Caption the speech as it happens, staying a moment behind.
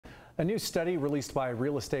A new study released by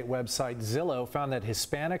real estate website Zillow found that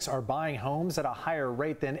Hispanics are buying homes at a higher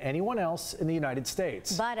rate than anyone else in the United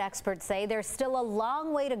States. But experts say there's still a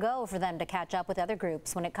long way to go for them to catch up with other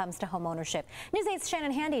groups when it comes to homeownership. News 8's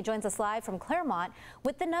Shannon Handy joins us live from Claremont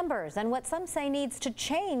with the numbers and what some say needs to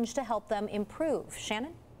change to help them improve.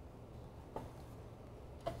 Shannon?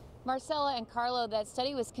 Marcella and Carlo, that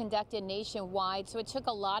study was conducted nationwide, so it took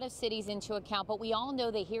a lot of cities into account. But we all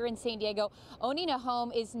know that here in San Diego, owning a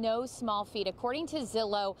home is no small feat. According to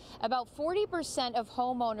Zillow, about 40% of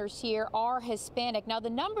homeowners here are Hispanic. Now,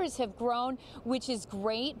 the numbers have grown, which is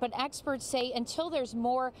great, but experts say until there's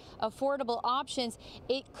more affordable options,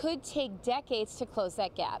 it could take decades to close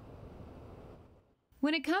that gap.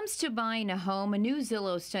 When it comes to buying a home, a new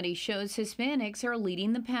Zillow study shows Hispanics are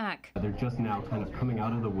leading the pack. They're just now kind of coming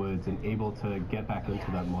out of the woods and able to get back into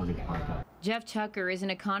that mortgage market. Jeff Tucker is an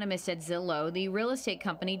economist at Zillow. The real estate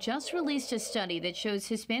company just released a study that shows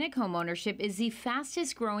Hispanic homeownership is the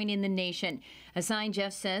fastest growing in the nation, a sign,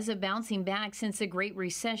 Jeff says, of bouncing back since the Great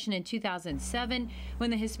Recession in 2007, when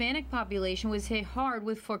the Hispanic population was hit hard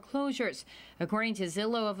with foreclosures. According to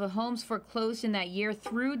Zillow, of the homes foreclosed in that year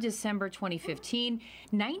through December 2015,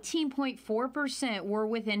 19.4% were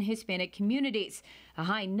within Hispanic communities, a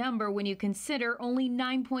high number when you consider only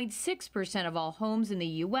 9.6% of all homes in the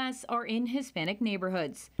U.S. are in Hispanic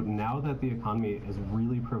neighborhoods. Now that the economy is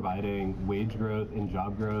really providing wage growth and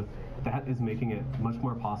job growth, that is making it much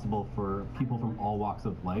more possible for people from all walks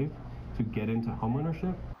of life to get into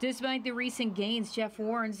homeownership. Despite the recent gains, Jeff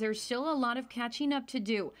warns there's still a lot of catching up to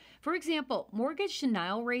do. For example, mortgage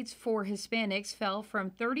denial rates for Hispanics fell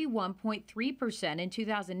from 31.3% in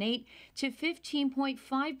 2008 to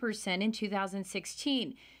 15.5% in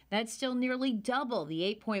 2016. That's still nearly double the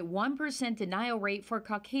 8.1% denial rate for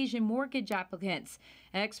Caucasian mortgage applicants.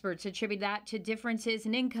 Experts attribute that to differences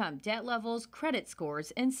in income, debt levels, credit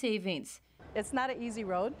scores, and savings. It's not an easy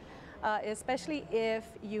road. Especially if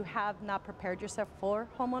you have not prepared yourself for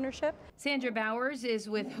homeownership. Sandra Bowers is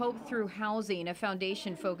with Hope Through Housing, a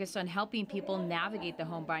foundation focused on helping people navigate the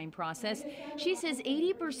home buying process. She says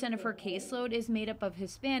 80% of her caseload is made up of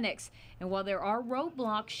Hispanics. And while there are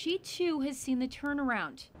roadblocks, she too has seen the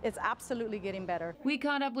turnaround. It's absolutely getting better. We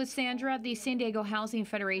caught up with Sandra at the San Diego Housing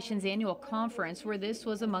Federation's annual conference, where this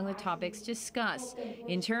was among the topics discussed.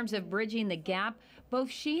 In terms of bridging the gap, both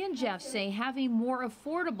she and Jeff say having more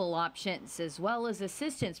affordable options as well as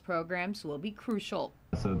assistance programs will be crucial.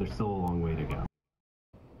 So there's still a long way to go.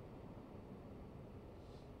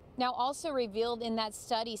 Now, also revealed in that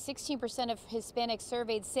study, 16% of Hispanics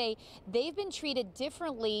surveyed say they've been treated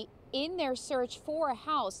differently in their search for a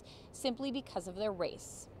house simply because of their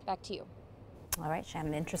race. Back to you. All right,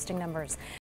 Shannon, interesting numbers.